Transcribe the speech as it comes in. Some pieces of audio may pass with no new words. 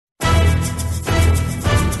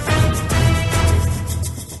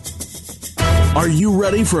Are you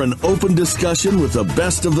ready for an open discussion with the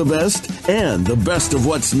best of the best and the best of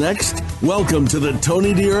what's next? Welcome to the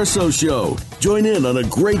Tony DUrso Show. Join in on a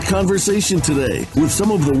great conversation today with some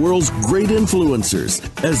of the world's great influencers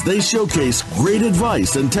as they showcase great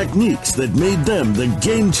advice and techniques that made them the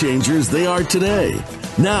game changers they are today.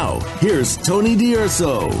 Now, here's Tony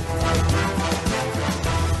DUrso.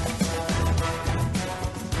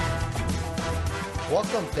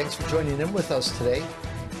 Welcome. Thanks for joining in with us today.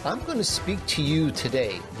 I'm going to speak to you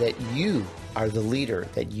today that you are the leader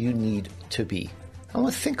that you need to be. I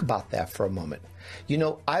want to think about that for a moment. You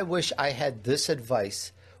know, I wish I had this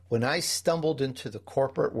advice when I stumbled into the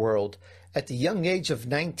corporate world at the young age of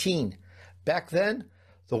 19. Back then,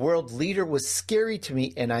 the world leader was scary to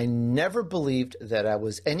me, and I never believed that I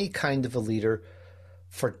was any kind of a leader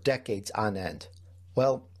for decades on end.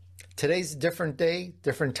 Well, today's a different day,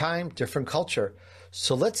 different time, different culture.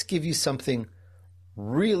 So let's give you something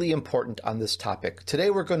really important on this topic. Today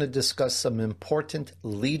we're going to discuss some important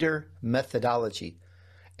leader methodology.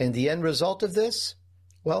 And the end result of this?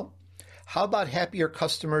 Well, how about happier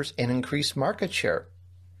customers and increased market share?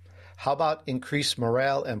 How about increased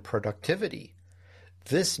morale and productivity?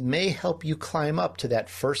 This may help you climb up to that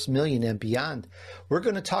first million and beyond. We're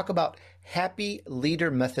going to talk about happy leader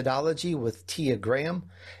methodology with Tia Graham.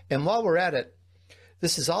 And while we're at it,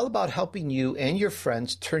 this is all about helping you and your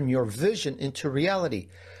friends turn your vision into reality.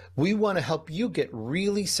 We want to help you get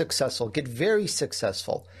really successful, get very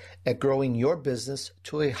successful at growing your business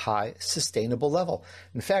to a high, sustainable level.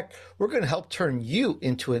 In fact, we're going to help turn you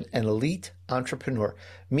into an elite entrepreneur.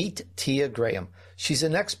 Meet Tia Graham. She's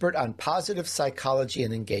an expert on positive psychology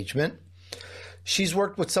and engagement. She's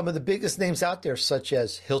worked with some of the biggest names out there, such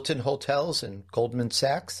as Hilton Hotels and Goldman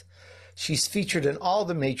Sachs. She's featured in all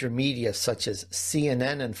the major media, such as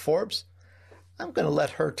CNN and Forbes. I'm going to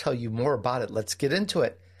let her tell you more about it. Let's get into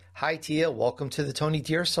it. Hi, Tia. Welcome to the Tony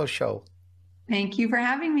DUrso Show. Thank you for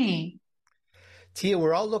having me. Tia,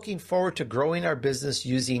 we're all looking forward to growing our business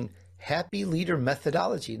using happy leader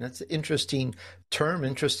methodology. And that's an interesting term,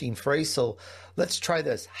 interesting phrase. So let's try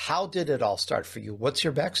this. How did it all start for you? What's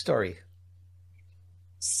your backstory?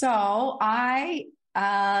 So I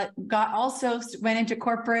went into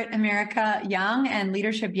corporate America young and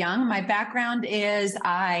leadership young. My background is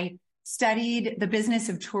I studied the business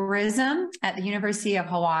of tourism at the University of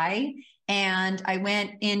Hawaii, and I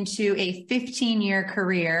went into a 15-year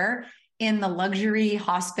career in the luxury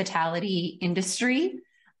hospitality industry.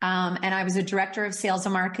 And I was a director of sales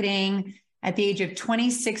and marketing at the age of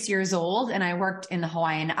 26 years old, and I worked in the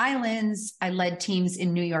Hawaiian Islands. I led teams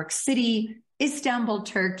in New York City, Istanbul,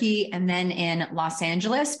 Turkey, and then in Los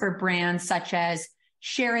Angeles for brands such as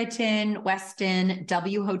Sheraton, Westin,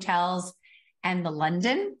 W Hotels, and The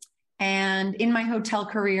London. And in my hotel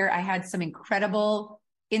career, I had some incredible,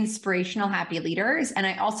 inspirational, happy leaders. And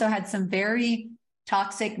I also had some very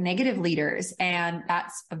toxic, negative leaders. And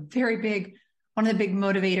that's one of the big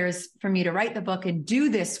motivators for me to write the book and do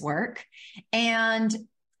this work. And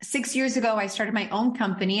 6 years ago, I started my own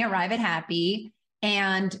company, Arrive at Happy,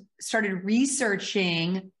 and started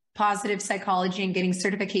researching positive psychology and getting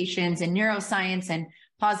certifications in neuroscience and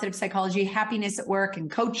positive psychology, happiness at work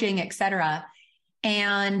and coaching, et cetera.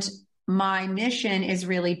 And my mission is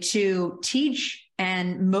really to teach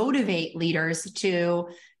and motivate leaders to,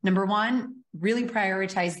 number one, really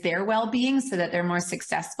prioritize their well-being so that they're more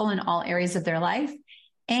successful in all areas of their life,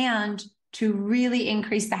 and to really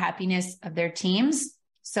increase the happiness of their teams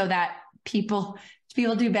so that people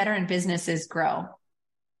do better and businesses grow.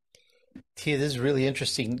 Tia, this is really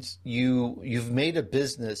interesting. You've made a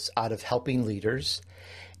business out of helping leaders,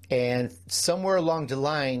 and somewhere along the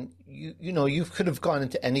line, you could have gone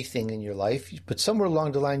into anything in your life, but somewhere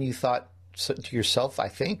along the line you thought to yourself, I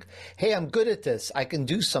think, hey, I'm good at this. I can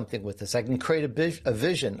do something with this. I can create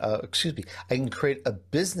I can create a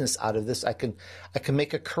business out of this. I can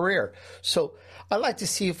make a career. So I'd like to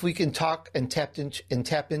see if we can talk and tap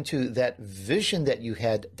into that vision that you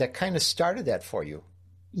had that kind of started that for you.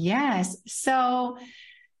 Yes. So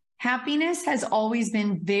happiness has always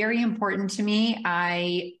been very important to me.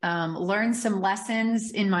 I learned some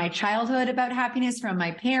lessons in my childhood about happiness from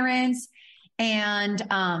my parents. And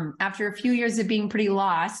after a few years of being pretty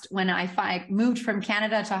lost, when I moved from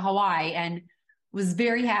Canada to Hawaii and was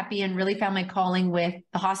very happy and really found my calling with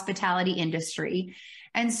the hospitality industry.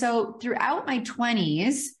 And so throughout my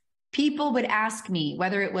 20s, people would ask me,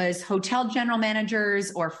 whether it was hotel general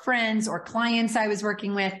managers or friends or clients I was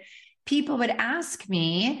working with, people would ask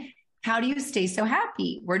me, how do you stay so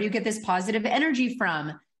happy? Where do you get this positive energy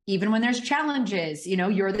from? Even when there's challenges,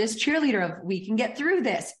 you're this cheerleader of, we can get through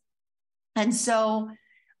this. And so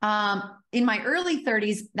In my early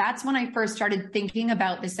 30s, that's when I first started thinking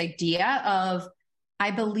about this idea of,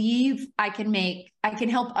 I believe I can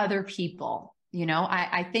help other people.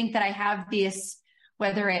 I think that I have this,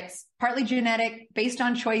 whether it's partly genetic, based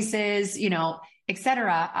on choices, et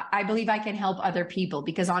cetera. I believe I can help other people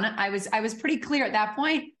because I was pretty clear at that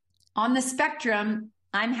point on the spectrum.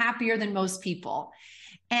 I'm happier than most people.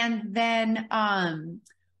 And then,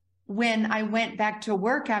 when I went back to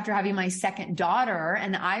work after having my second daughter,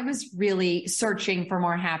 and I was really searching for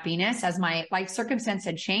more happiness as my life circumstance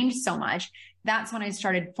had changed so much, that's when I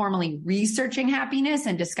started formally researching happiness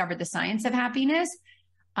and discovered the science of happiness.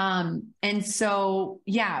 And so,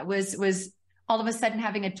 it was all of a sudden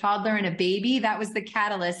having a toddler and a baby. That was the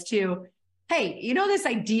catalyst to, hey, this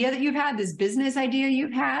idea that you've had, this business idea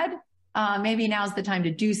you've had, maybe now's the time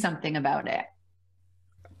to do something about it.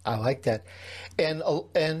 I like that. And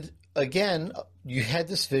again, you had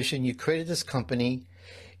this vision, you created this company,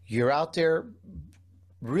 you're out there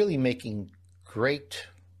really making great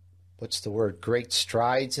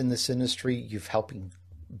strides in this industry. You're helping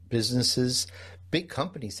businesses, big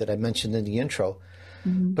companies that I mentioned in the intro.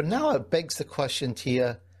 Mm-hmm. But now it begs the question,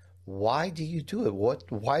 Tia, why do you do it?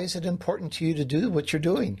 Why is it important to you to do what you're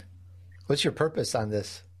doing? What's your purpose on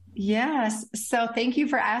this? Yes. So thank you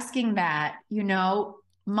for asking that.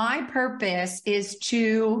 My purpose is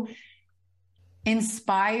to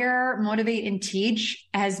inspire, motivate, and teach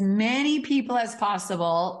as many people as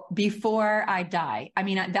possible before I die. I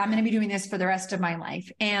mean, I'm going to be doing this for the rest of my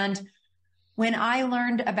life. And when I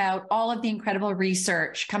learned about all of the incredible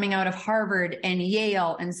research coming out of Harvard and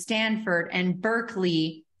Yale and Stanford and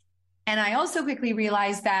Berkeley, and I also quickly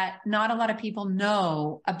realized that not a lot of people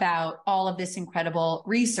know about all of this incredible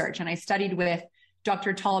research. And I studied with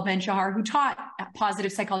Dr. Tal Ben-Shahar, who taught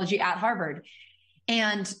positive psychology at Harvard.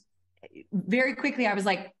 And very quickly, I was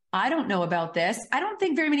like, I don't know about this. I don't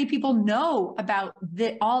think very many people know about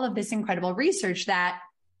all of this incredible research that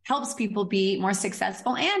helps people be more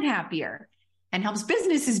successful and happier, and helps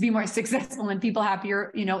businesses be more successful and people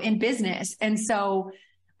happier, in business. And so,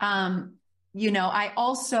 I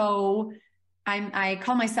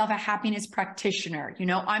call myself a happiness practitioner.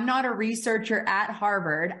 I'm not a researcher at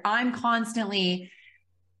Harvard. I'm constantly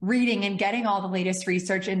reading and getting all the latest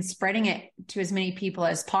research and spreading it to as many people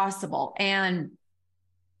as possible. And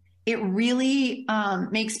it really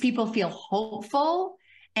makes people feel hopeful,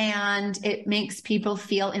 and it makes people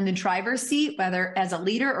feel in the driver's seat, whether as a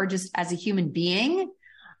leader or just as a human being.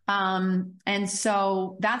 And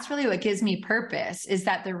so that's really what gives me purpose, is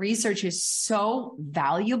that the research is so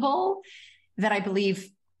valuable that I believe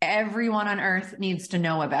everyone on earth needs to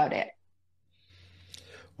know about it.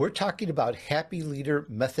 We're talking about Happy Leader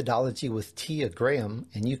Methodology with Tia Graham,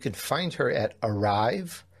 and you can find her at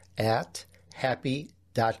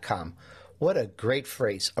arriveathappy.com. What a great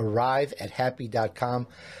phrase, arriveathappy.com.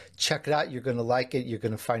 Check it out. You're going to like it. You're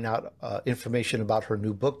going to find out information about her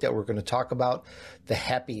new book that we're going to talk about, The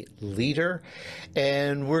Happy Leader.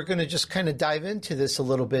 And we're going to just kind of dive into this a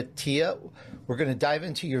little bit, Tia. We're going to dive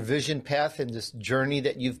into your vision path and this journey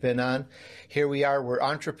that you've been on. Here we are. We're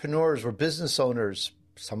entrepreneurs. We're business owners.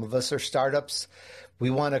 Some of us are startups.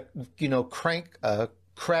 We want to,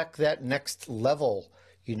 crack that next level,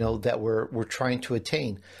 that we're trying to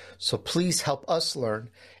attain. So please help us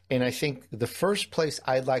learn. And I think the first place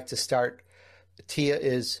I'd like to start, Tia,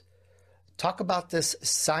 is talk about this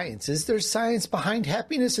science. Is there science behind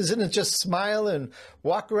happiness? Isn't it just smile and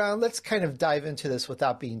walk around? Let's kind of dive into this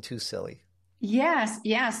without being too silly. Yes.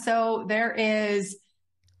 Yeah. So there is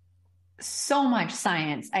so much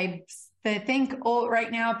science. I think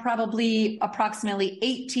right now, probably approximately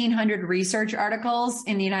 1,800 research articles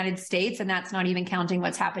in the United States, and that's not even counting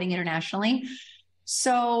what's happening internationally.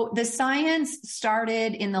 So the science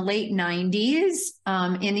started in the late 90s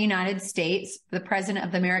in the United States. The president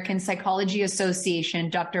of the American Psychology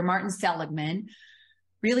Association, Dr. Martin Seligman,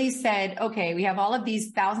 really said, okay, we have all of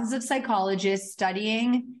these thousands of psychologists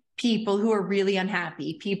studying people who are really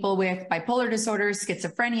unhappy, people with bipolar disorder,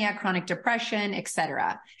 schizophrenia, chronic depression, et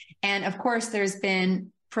cetera. And of course, there's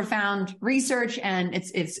been profound research, and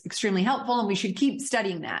it's extremely helpful, and we should keep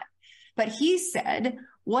studying that. But he said,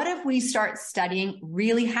 what if we start studying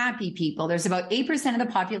really happy people? There's about 8% of the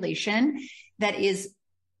population that is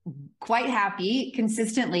quite happy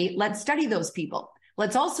consistently. Let's study those people.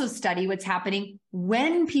 Let's also study what's happening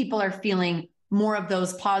when people are feeling more of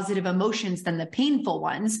those positive emotions than the painful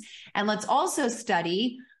ones. And let's also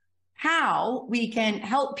study how we can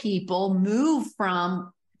help people move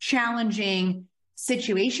from challenging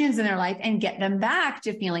situations in their life and get them back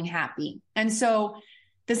to feeling happy. And so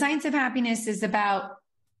the science of happiness is about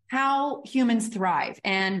how humans thrive.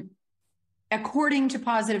 And according to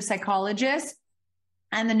positive psychologists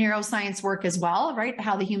and the neuroscience work as well, right?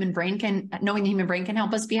 How the human brain knowing the human brain can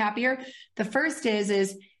help us be happier. The first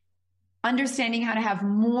is understanding how to have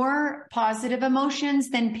more positive emotions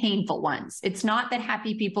than painful ones. It's not that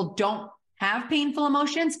happy people don't have painful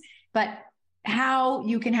emotions, but how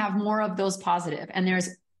you can have more of those positive.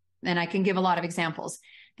 And I can give a lot of examples.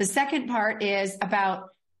 The second part is about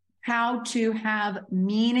how to have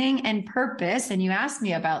meaning and purpose. And you asked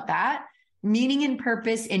me about that, meaning and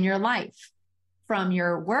purpose in your life, from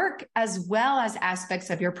your work as well as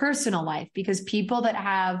aspects of your personal life, because people that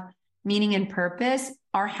have meaning and purpose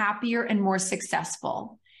are happier and more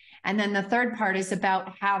successful. And then the third part is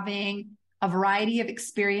about having a variety of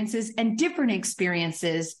experiences and different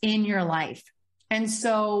experiences in your life. And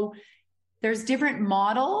so there's different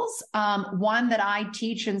models. One that I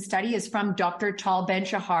teach and study is from Dr. Tal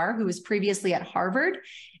Ben-Shahar, who was previously at Harvard,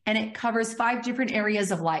 and it covers 5 different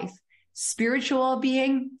areas of life: spiritual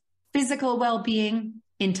well-being, physical well-being,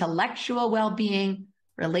 intellectual well-being,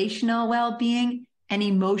 relational well-being, and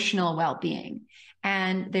emotional well-being.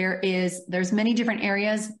 And there's many different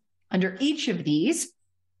areas under each of these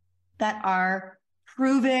that are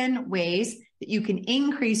proven ways that you can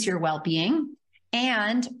increase your well-being.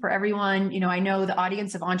 And for everyone, I know the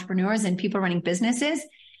audience of entrepreneurs and people running businesses,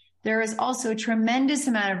 there is also a tremendous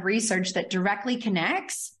amount of research that directly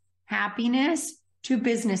connects happiness to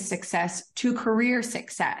business success, to career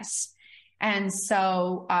success. And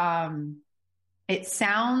so it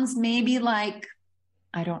sounds maybe like,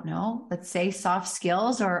 I don't know, let's say soft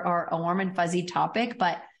skills or a warm and fuzzy topic,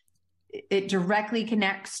 but it directly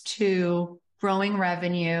connects to growing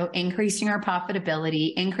revenue, increasing our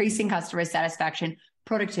profitability, increasing customer satisfaction,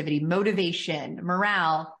 productivity, motivation,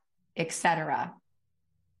 morale, etc.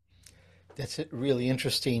 That's really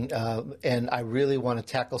interesting. And I really want to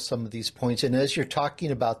tackle some of these points. And as you're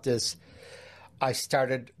talking about this, I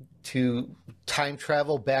started to time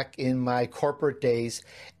travel back in my corporate days,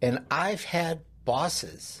 and I've had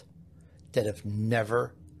bosses that have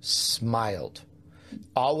never smiled,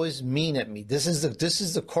 always mean at me. This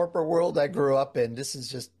is the corporate world I grew up in. This is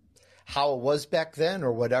just how it was back then,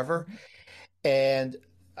 or whatever. And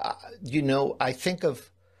I think of,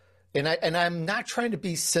 and I'm not trying to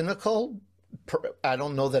be cynical. I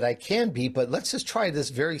don't know that I can be, but let's just try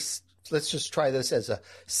this as a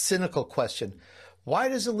cynical question. Why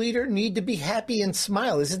does a leader need to be happy and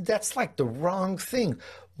smile? That's like the wrong thing?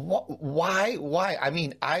 Why? I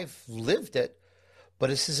mean, I've lived it, but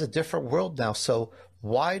this is a different world now. So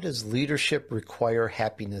why does leadership require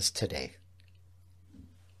happiness today?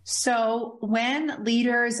 So when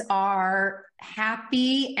leaders are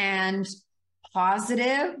happy and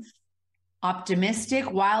positive,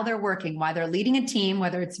 optimistic while they're working, while they're leading a team,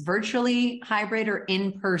 whether it's virtually, hybrid, or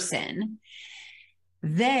in person,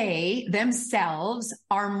 they themselves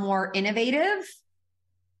are more innovative,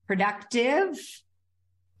 productive,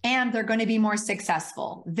 and they're going to be more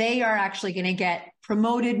successful. They are actually going to get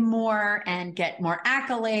promoted more and get more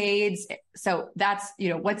accolades. So that's,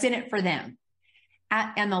 what's in it for them.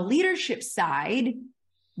 And the leadership side,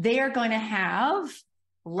 they are going to have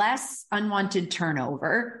less unwanted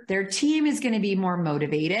turnover. Their team is going to be more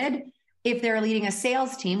motivated. If they're leading a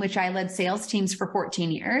sales team, which I led sales teams for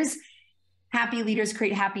 14 years, happy leaders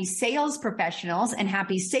create happy sales professionals, and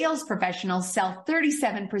happy sales professionals sell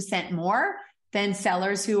 37% more than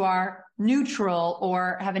sellers who are neutral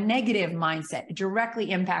or have a negative mindset. It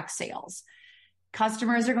directly impacts sales.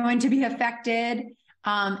 Customers are going to be affected.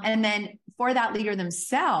 And then for that leader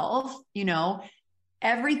themselves,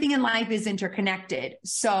 everything in life is interconnected.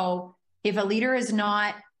 So if a leader is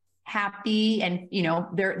not happy and,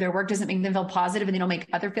 their work doesn't make them feel positive, and they don't make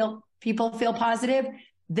other people feel positive,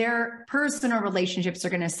 their personal relationships are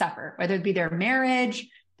going to suffer, whether it be their marriage,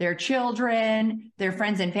 their children, their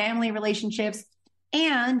friends and family relationships.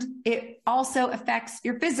 And it also affects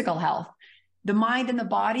your physical health. The mind and the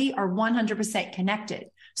body are 100% connected.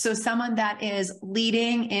 So someone that is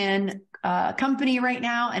leading in a company right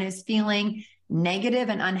now and is feeling negative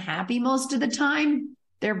and unhappy most of the time,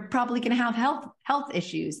 they're probably going to have health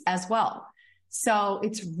issues as well. So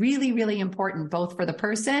it's really, really important, both for the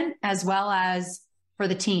person as well as for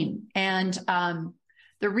the team. And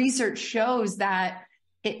the research shows that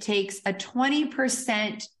it takes a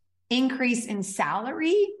 20% increase in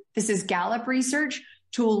salary. This is Gallup research,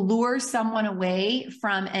 to lure someone away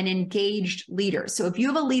from an engaged leader. So if you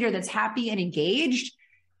have a leader that's happy and engaged,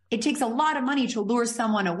 it takes a lot of money to lure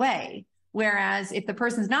someone away. Whereas if the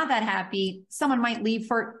person's not that happy, someone might leave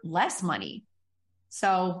for less money.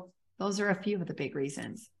 So those are a few of the big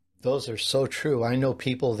reasons. Those are so true. I know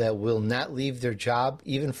people that will not leave their job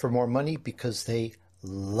even for more money because they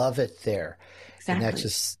love it there. Exactly.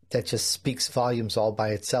 And that just speaks volumes all by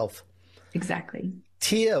itself. Exactly.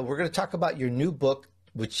 Tia, we're going to talk about your new book,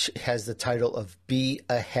 which has the title of Be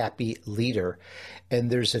a Happy Leader. And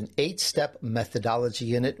there's an 8-step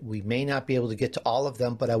methodology in it. We may not be able to get to all of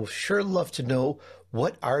them, but I would sure love to know,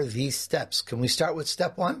 what are these steps? Can we start with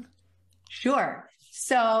step 1? Sure.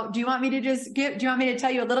 So do you want me to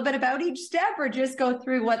tell you a little bit about each step, or just go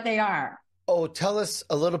through what they are? Oh, tell us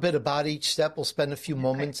a little bit about each step. We'll spend a few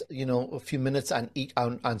moments, a few minutes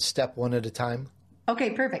on step 1 at a time.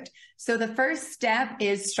 Okay, perfect. So the first step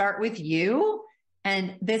is start with you.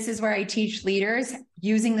 And this is where I teach leaders,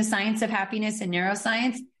 using the science of happiness and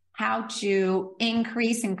neuroscience, how to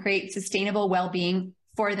increase and create sustainable well-being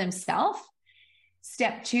for themselves.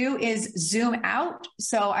 Step 2 is zoom out.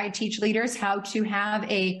 So I teach leaders how to have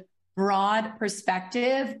a broad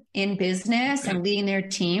perspective in business and leading their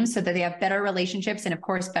team so that they have better relationships and, of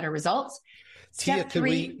course, better results. Tia,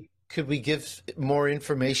 could we give more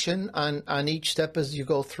information on each step as you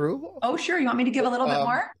go through? Oh, sure. You want me to give a little bit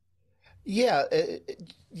more?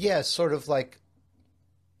 Yeah, sort of like,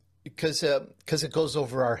 because it goes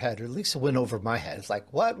over our head, or at least it went over my head. It's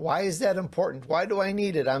like, what? Why is that important? Why do I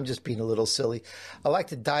need it? I'm just being a little silly. I like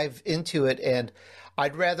to dive into it, and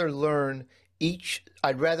I'd rather learn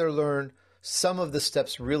some of the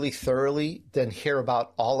steps really thoroughly than hear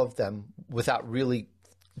about all of them without really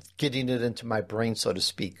getting it into my brain, so to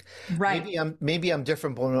speak. Right. Maybe I'm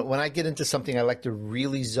different, but when I get into something, I like to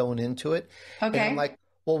really zone into it. Okay. And I'm like,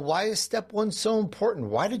 well, why is step 1 so important?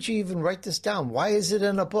 Why did you even write this down? Why is it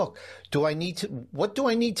in a book? What do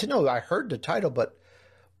I need to know? I heard the title, but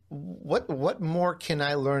what more can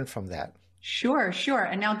I learn from that? Sure.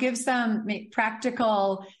 And I'll give some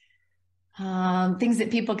practical things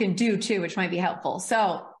that people can do too, which might be helpful.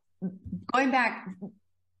 So going back,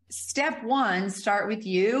 step 1, start with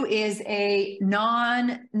you, is a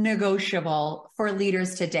non-negotiable for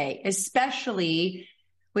leaders today, especially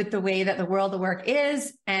with the way that the world of work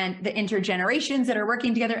is and the intergenerations that are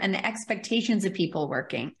working together and the expectations of people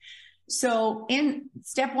working. So in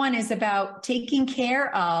step 1 is about taking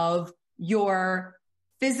care of your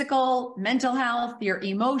physical, mental health, your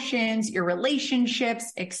emotions, your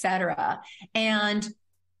relationships, etc. And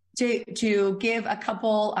to give a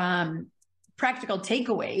couple practical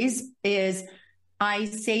takeaways is, I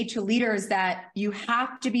say to leaders that you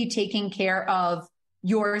have to be taking care of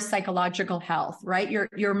your psychological health, right?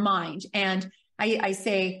 Your mind. And I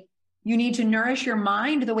say you need to nourish your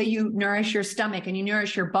mind the way you nourish your stomach and you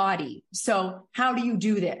nourish your body. So how do you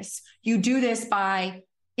do this? You do this by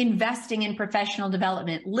investing in professional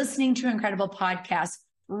development, listening to incredible podcasts,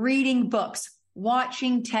 reading books,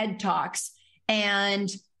 watching TED Talks, and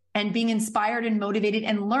being inspired and motivated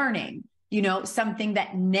and learning. Something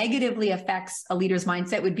that negatively affects a leader's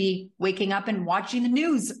mindset would be waking up and watching the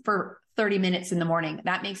news for 30 minutes in the morning.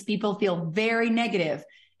 That makes people feel very negative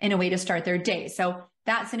in a way to start their day. So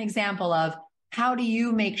that's an example of how do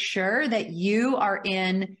you make sure that you are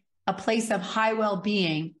in a place of high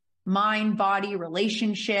well-being, mind, body,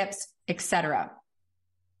 relationships, etc.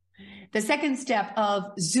 The second step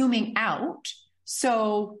of zooming out.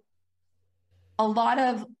 So a lot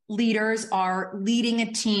of leaders are leading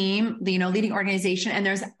a team, leading organization, and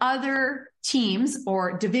there's other teams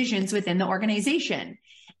or divisions within the organization.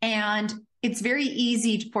 And it's very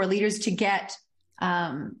easy for leaders to get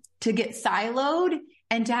siloed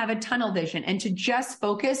and to have a tunnel vision and to just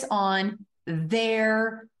focus on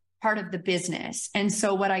their part of the business. And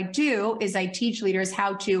so what I do is I teach leaders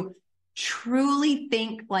how to truly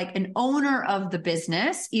think like an owner of the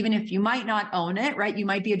business, even if you might not own it, right? You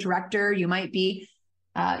might be a director, you might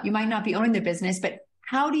not be owning the business, but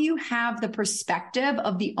how do you have the perspective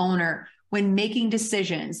of the owner when making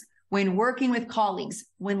decisions, when working with colleagues,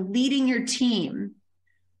 when leading your team,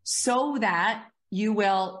 so that you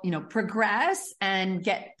will, progress and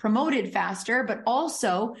get promoted faster, but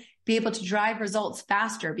also be able to drive results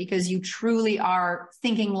faster because you truly are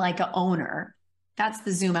thinking like an owner. That's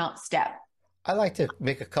the zoom out step. I'd like to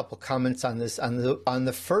make a couple comments on this. On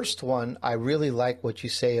the first one, I really like what you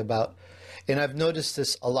say about, and I've noticed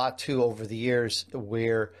this a lot too over the years,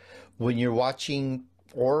 where when you're watching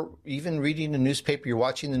or even reading the newspaper, you're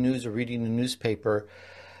watching the news or reading the newspaper,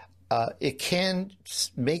 it can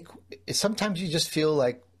sometimes you just feel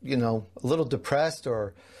like, a little depressed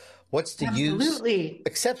or what's the Absolutely. use?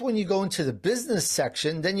 Except when you go into the business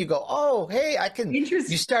section, then you go, oh, hey, I can,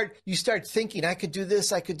 you start thinking, I could do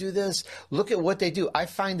this. Look at what they do. I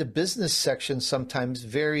find the business section sometimes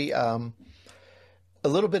very, a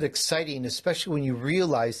little bit exciting, especially when you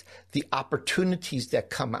realize the opportunities that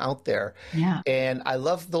come out there. Yeah. And I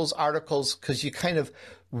love those articles because you kind of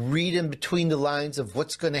read in between the lines of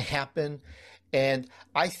what's going to happen. And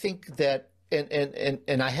I think that,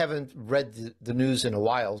 and I haven't read the news in a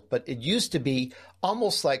while, but it used to be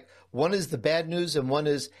almost like one is the bad news and one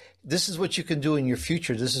is this is what you can do in your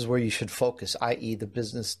future. This is where you should focus, i.e. the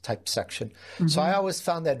business type section. Mm-hmm. So I always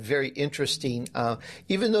found that very interesting.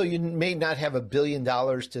 Even though you may not have $1 billion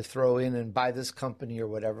to throw in and buy this company or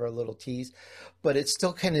whatever, a little tease, but it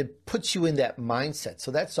still kind of puts you in that mindset.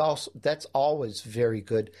 So that's always very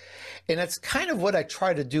good. And that's kind of what I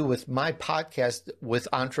try to do with my podcast with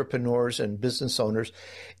entrepreneurs and business owners,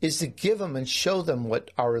 is to give them and show them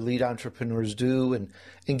what our elite entrepreneurs do and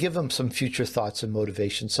give them some future thoughts and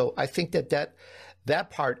motivation. So I think that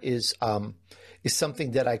part is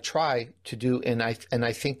something that I try to do. And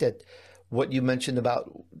I think that what you mentioned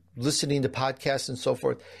about listening to podcasts and so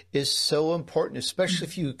forth is so important, especially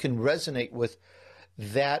if you can resonate with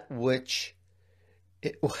that which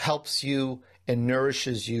it helps you and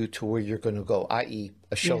nourishes you to where you're going to go, i.e.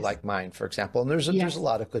 a show like mine, for example. And there's a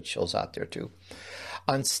lot of good shows out there too.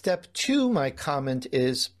 On step 2, my comment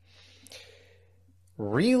is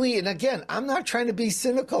really, and again, I'm not trying to be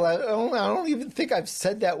cynical. I don't even think I've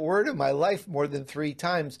said that word in my life more than 3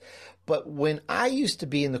 times. But when I used to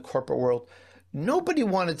be in the corporate world,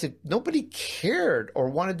 nobody cared or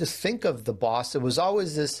wanted to think of the boss. It was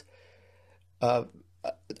always this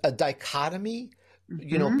a dichotomy.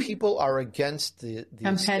 You know, people are against the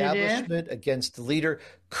establishment, against the leader,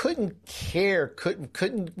 couldn't care,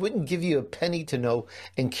 wouldn't give you a penny to know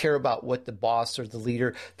and care about what the boss or the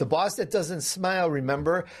leader, the boss that doesn't smile,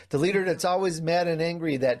 remember? The leader that's always mad and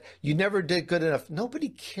angry that you never did good enough. Nobody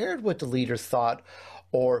cared what the leader thought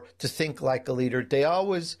or to think like a leader. They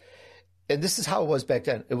always, and this is how it was back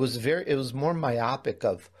then. It was more myopic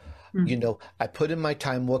of, you know, I put in my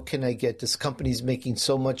time. What can I get? This company's making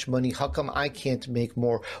so much money. How come I can't make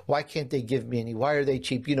more? Why can't they give me any? Why are they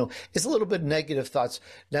cheap? You know, it's a little bit negative thoughts.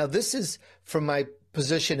 Now, this is from my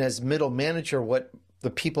position as middle manager, what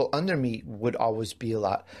the people under me would always be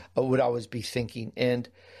thinking. And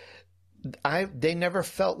they never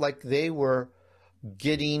felt like they were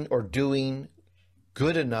getting or doing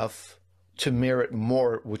good enough to merit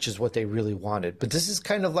more, which is what they really wanted. But this is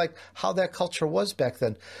kind of like how that culture was back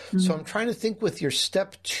then. Mm-hmm. So I'm trying to think with your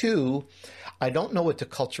step 2, I don't know what the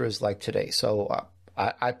culture is like today. So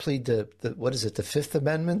I plead the what is it, the Fifth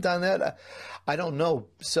Amendment on that? I don't know.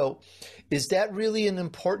 So is that really an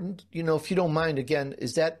important, you know, if you don't mind, again,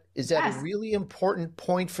 is that a really important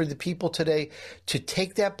point for the people today to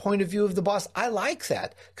take that point of view of the boss? I like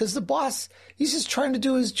that because the boss, he's just trying to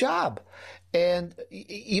do his job. And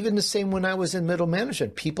even the same when I was in middle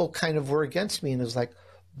management, people kind of were against me and it was like,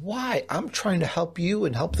 why? I'm trying to help you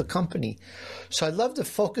and help the company. So I'd love to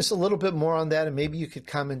focus a little bit more on that. And maybe you could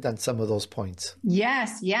comment on some of those points.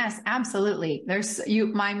 Yes, absolutely.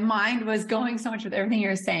 My mind was going so much with everything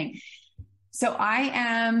you're saying. So I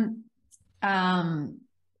am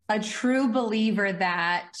a true believer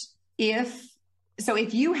that if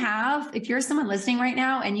you're someone listening right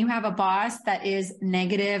now and you have a boss that is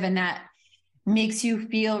negative and that makes you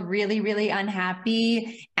feel really, really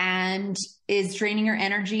unhappy and is draining your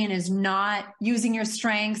energy and is not using your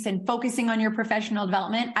strengths and focusing on your professional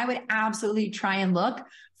development, I would absolutely try and look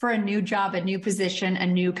for a new job, a new position, a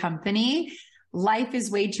new company. Life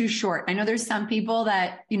is way too short. I know there's some people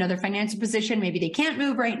that, you know, their financial position, maybe they can't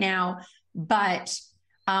move right now, but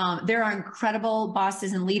there are incredible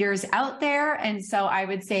bosses and leaders out there. And so I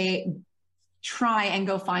would say, try and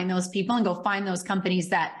go find those people and go find those companies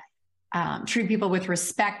that treat people with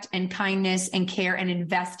respect and kindness and care and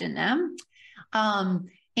invest in them.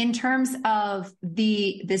 In terms of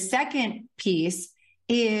the second piece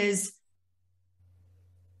is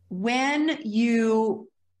when you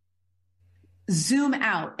zoom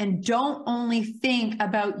out and don't only think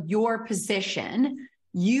about your position,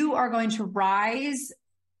 you are going to rise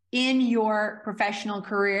in your professional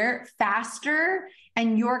career faster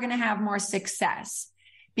and you're going to have more success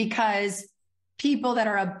because people that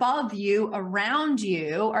are above you, around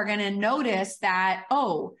you, are going to notice that,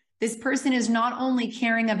 oh, this person is not only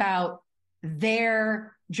caring about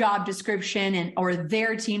their job description or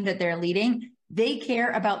their team that they're leading, they care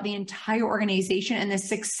about the entire organization and the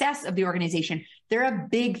success of the organization. They're a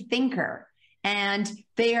big thinker and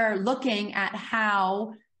they are looking at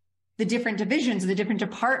how the different divisions, the different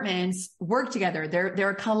departments work together. They're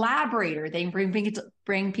a collaborator. They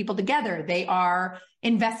bring people together. They are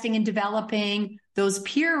investing in developing those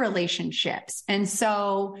peer relationships. And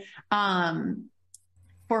so,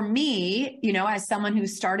 for me, you know, as someone who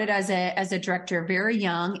started as a director very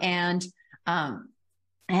young, and I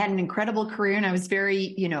had an incredible career, and I was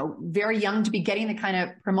very young to be getting the kind of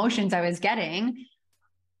promotions I was getting.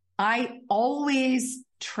 I always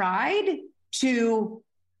tried to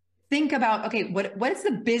think about, okay, what is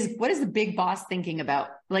the big boss thinking about?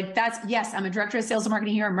 Like yes, I'm a director of sales and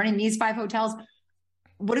marketing here. I'm running these 5 hotels.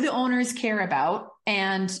 What do the owners care about?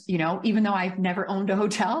 And, even though I've never owned a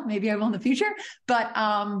hotel, maybe I will in the future, but,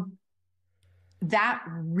 that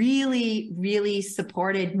really, really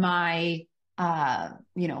supported my,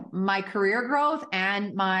 my career growth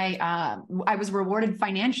and I was rewarded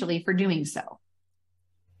financially for doing so.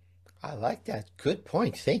 I like that. Good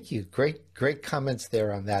point. Thank you. Great comments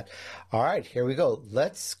there on that. All right, here we go.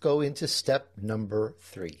 Let's go into step number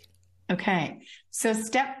 3. Okay. So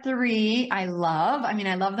step 3, I love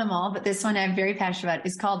them all, but this one I'm very passionate about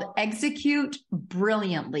is called execute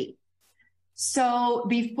brilliantly. So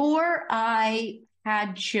before I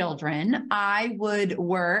had children, I would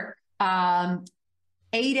work 8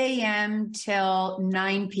 a.m. till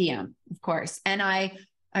 9 p.m., of course. And I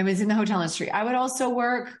was in the hotel industry. I would also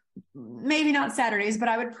work, maybe not Saturdays, but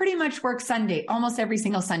I would pretty much work Sunday, almost every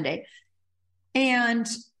single Sunday. And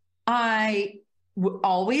I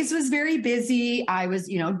always was very busy. I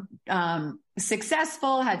was,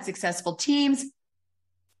 successful, had successful teams.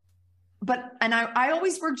 And I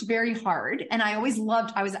always worked very hard, and I always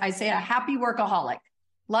loved, I say a happy workaholic,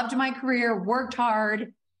 loved my career, worked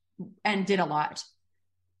hard, and did a lot.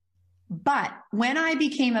 But when I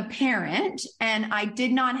became a parent and I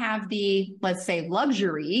did not have the, let's say,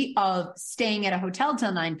 luxury of staying at a hotel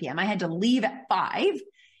till 9 p.m., I had to leave at 5,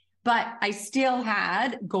 but I still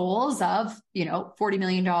had goals of, $40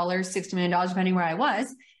 million, $60 million, depending where I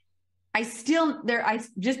was.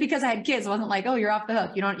 Just because I had kids, I wasn't like, oh, you're off the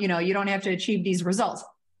hook. You don't have to achieve these results.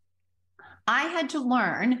 I had to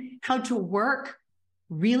learn how to work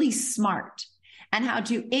really smart and how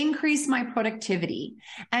to increase my productivity.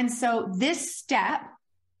 And so this step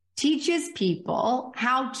teaches people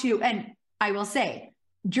how to, and I will say,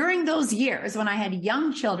 during those years when I had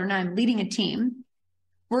young children, I'm leading a team,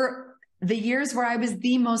 were the years where I was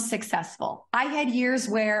the most successful. I had years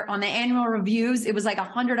where on the annual reviews, it was like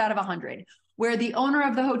 100 out of 100, where the owner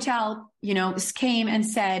of the hotel, came and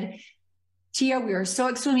said, Tia, we are so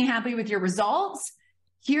extremely happy with your results.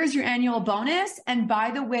 Here's your annual bonus. And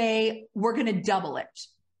by the way, we're going to double it,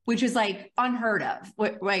 which is like unheard of.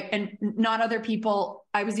 Right. And not other people.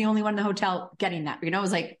 I was the only one in the hotel getting that, it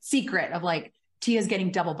was like secret of like Tia's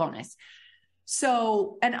getting double bonus.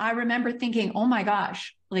 So, and I remember thinking, oh my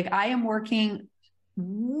gosh, like I am working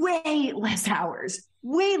way less hours,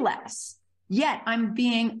 way less, yet I'm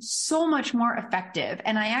being so much more effective.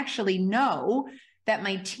 And I actually know that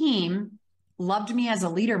my team loved me as a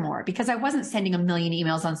leader more because I wasn't sending a million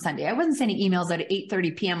emails on Sunday. I wasn't sending emails at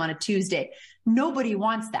 8:30 p.m. on a Tuesday. Nobody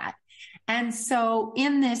wants that. And so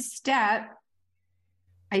in this step,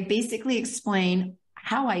 I basically explain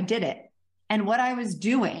how I did it and what I was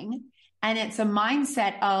doing. And it's a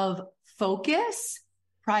mindset of focus,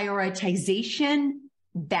 prioritization,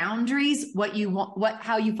 boundaries, what you want,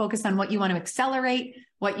 how you focus on what you want to accelerate,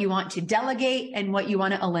 what you want to delegate, and what you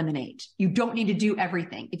want to eliminate. You don't need to do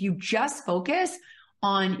everything. If you just focus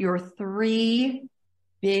on your 3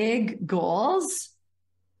 big goals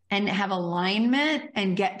and have alignment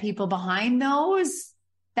and get people behind those,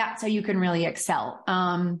 that's how you can really excel.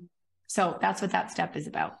 So that's what that step is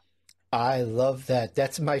about. I love that.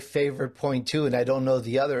 That's my favorite point too. And I don't know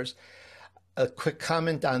the others. A quick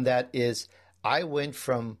comment on that is I went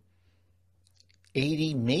from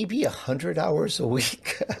 80, maybe 100 hours a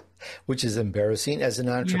week, which is embarrassing as an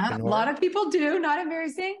entrepreneur. Yeah, a lot of people do. Not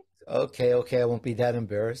embarrassing. Okay. I won't be that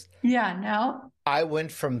embarrassed. Yeah, no. I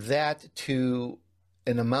went from that to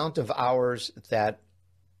an amount of hours that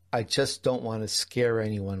I just don't want to scare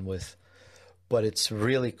anyone with. But it's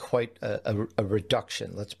really quite a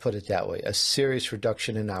reduction, let's put it that way, a serious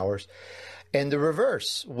reduction in hours. And the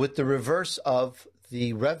reverse, with the reverse of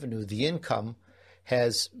the revenue, the income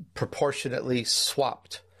has proportionately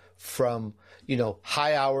swapped from,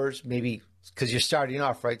 high hours, maybe because you're starting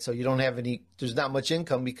off, right? So you don't have there's not much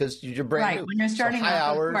income because you're brand new. When you're starting high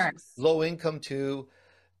off, hours, low income to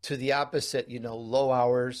the opposite, low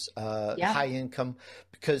hours, high income,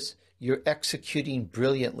 because you're executing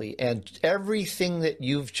brilliantly. And everything that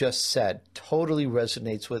you've just said totally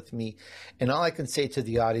resonates with me. And all I can say to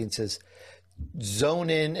the audience is zone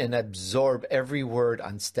in and absorb every word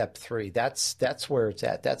on step 3. That's where it's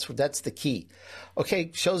at. That's the key. Okay,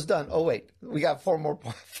 show's done. Oh, wait, we got 5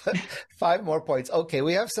 more points. Okay,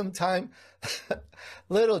 we have some time.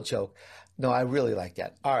 Little joke. No, I really like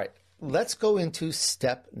that. All right, let's go into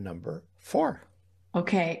step number 4.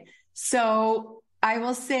 Okay, so I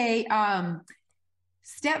will say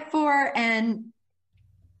step 4, and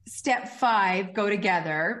step 5 go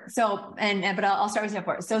together. So, but I'll start with step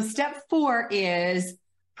 4. So step 4 is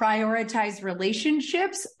prioritize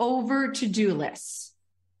relationships over to-do lists.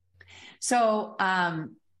 So,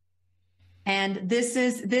 and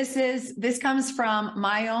this comes from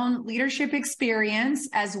my own leadership experience,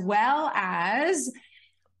 as well as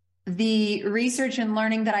the research and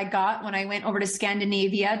learning that I got when I went over to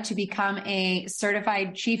Scandinavia to become a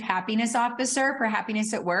certified chief happiness officer for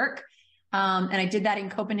happiness at work. And I did that in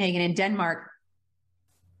Copenhagen in Denmark.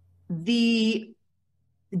 The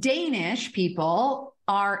Danish people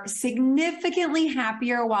are significantly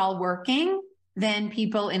happier while working than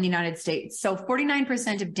people in the United States. So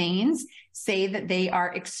 49% of Danes say that they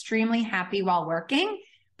are extremely happy while working.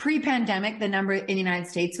 Pre-pandemic, the number in the United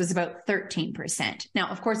States was about 13%. Now,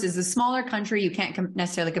 of course, as a smaller country, you can't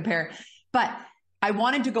necessarily compare, but I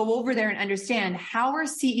wanted to go over there and understand how are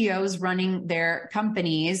CEOs running their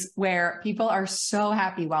companies where people are so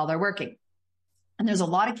happy while they're working. And there's a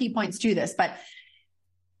lot of key points to this, but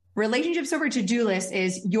relationships over to-do list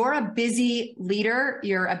is you're a busy leader,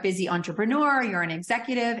 you're a busy entrepreneur, you're an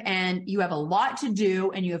executive, and you have a lot to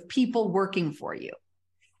do and you have people working for you.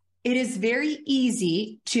 It is very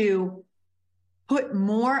easy to put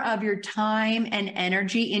more of your time and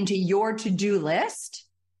energy into your to-do list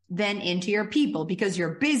than into your people because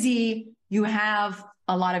you're busy, you have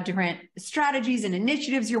a lot of different strategies and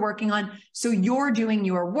initiatives you're working on, so you're doing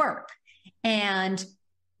your work. And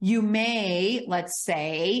you may, let's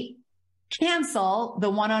say, cancel the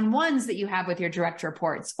one-on-ones that you have with your direct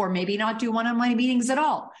reports, or maybe not do one-on-one meetings at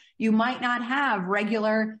all. You might not have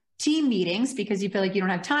regular team meetings because you feel like you don't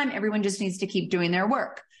have time. Everyone just needs to keep doing their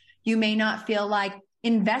work. You may not feel like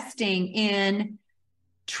investing in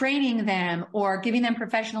training them or giving them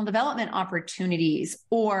professional development opportunities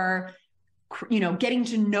or, getting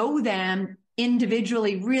to know them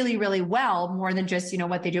individually really, really well, more than just,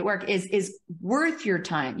 what they do at work is worth your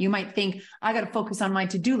time. You might think, I got to focus on my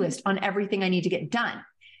to-do list, on everything I need to get done.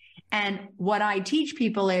 And what I teach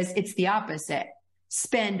people is it's the opposite.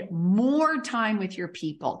 Spend more time with your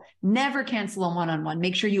people. Never cancel a one-on-one.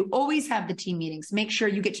 Make sure you always have the team meetings. Make sure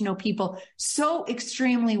you get to know people so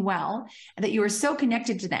extremely well that you are so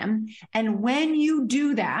connected to them. And when you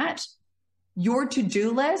do that, your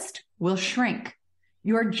to-do list will shrink.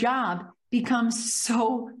 Your job becomes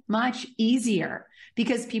so much easier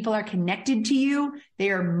because people are connected to you.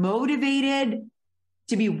 They are motivated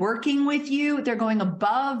to be working with you. They're going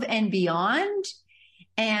above and beyond.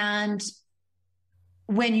 And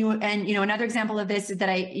another example of this that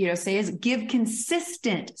I, say is give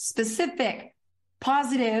consistent, specific,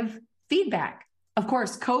 positive feedback. Of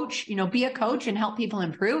course, coach, be a coach and help people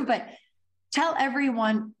improve, but tell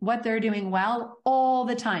everyone what they're doing well all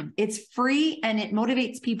the time. It's free and it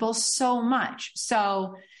motivates people so much.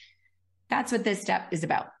 So that's what this step is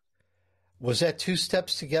about. Was that 2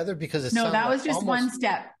 steps together? Because that was just one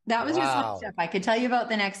step. That was just one step. I could tell you about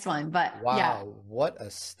the next one, but yeah. What a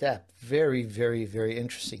step. Very, very, very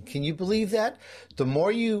interesting. Can you believe that? The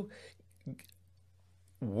more you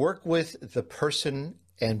work with the person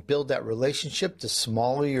and build that relationship, the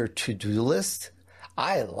smaller your to-do list.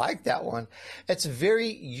 I like that one. It's a very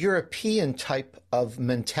European type of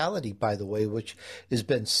mentality, by the way, which has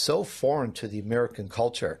been so foreign to the American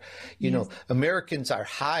culture. Americans are,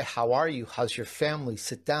 hi, how are you? How's your family?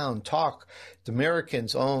 Sit down, talk. The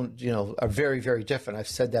Americans are very, very different. I've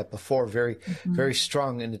said that before, very, very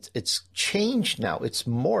strong. And it's changed now. It's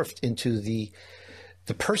morphed into the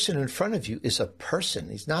person in front of you is a person.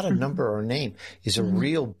 He's not a number or a name. He's a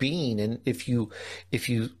real being. And if you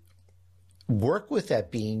work with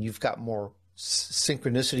that being, you've got more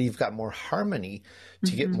synchronicity, you've got more harmony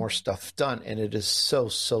to get more stuff done. And it is so,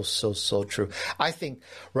 so, so, so true. I think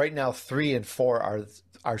right now 3 and 4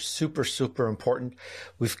 are super, super important.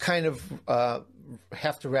 We've kind of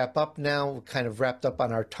have to wrap up now. We're kind of wrapped up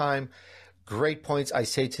on our time. Great points. I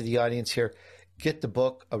say to the audience here, get the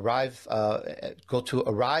book, go to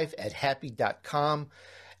arriveathappy.com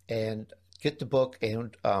and get the book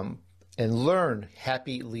and learn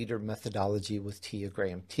Happy Leader Methodology with Tia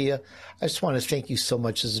Graham. Tia, I just want to thank you so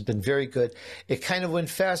much. This has been very good. It kind of went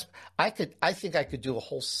fast. I think I could do a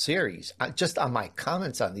whole series just on my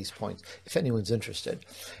comments on these points, if anyone's interested.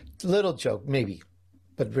 Little joke, maybe.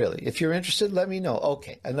 But really, if you're interested, let me know.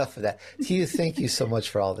 Okay, enough of that. Tia, thank you so much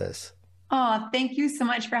for all this. Oh, thank you so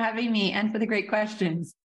much for having me and for the great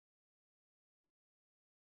questions.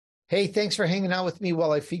 Hey, thanks for hanging out with me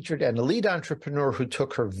while I featured an elite entrepreneur who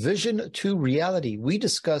took her vision to reality. We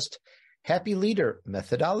discussed Happy Leader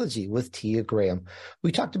Methodology with Tia Graham.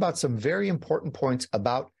 We talked about some very important points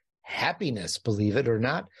about happiness, believe it or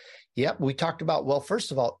not. Yep, we talked about, well,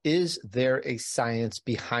 first of all, is there a science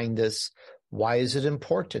behind this? Why is it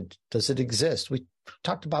important? Does it exist? We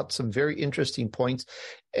talked about some very interesting points,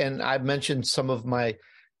 and I've mentioned some of my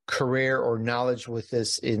career or knowledge with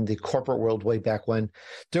this in the corporate world way back when.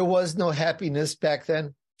 There was no happiness back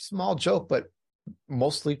then. Small joke, but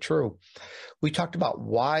mostly true. We talked about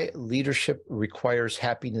why leadership requires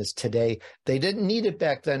happiness today. They didn't need it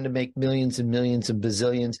back then to make millions and millions and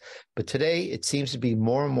bazillions, but today it seems to be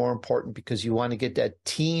more and more important because you want to get that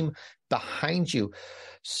team behind you.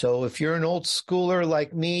 So if you're an old schooler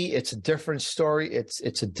like me, it's a different story. It's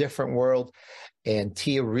a different world. And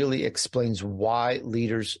Tia really explains why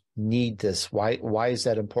leaders need this. Why is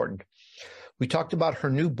that important? We talked about her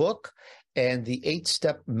new book and the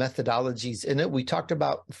 8-step methodologies in it. We talked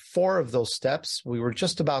about 4 of those steps. We were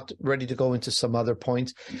just about ready to go into some other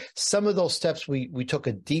points. Some of those steps we took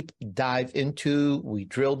a deep dive into. We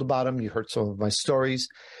drilled about them. You heard some of my stories.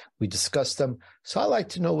 We discussed them. So I'd like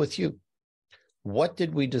to know with you, what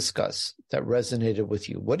did we discuss that resonated with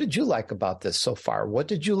you? What did you like about this so far? What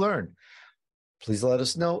did you learn? Please let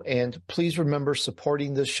us know. And please remember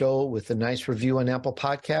supporting the show with a nice review on Apple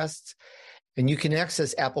Podcasts. And you can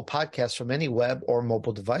access Apple Podcasts from any web or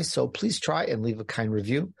mobile device. So please try and leave a kind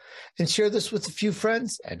review and share this with a few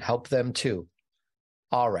friends and help them too.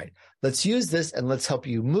 All right, let's use this and let's help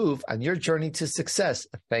you move on your journey to success.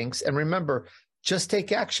 Thanks. And remember, just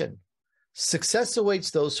take action. Success awaits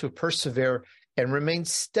those who persevere and remain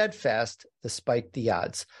steadfast despite the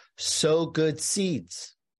odds. Sow good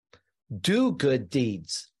seeds. Do good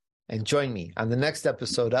deeds. And join me on the next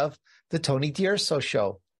episode of The Tony DUrso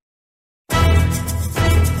Show.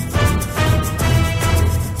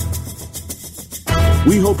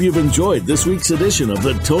 We hope you've enjoyed this week's edition of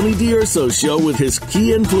The Tony DUrso Show with his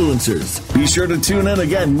key influencers. Be sure to tune in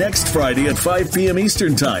again next Friday at 5 p.m.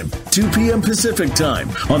 Eastern Time, 2 p.m. Pacific Time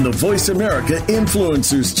on the Voice America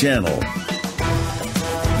Influencers channel.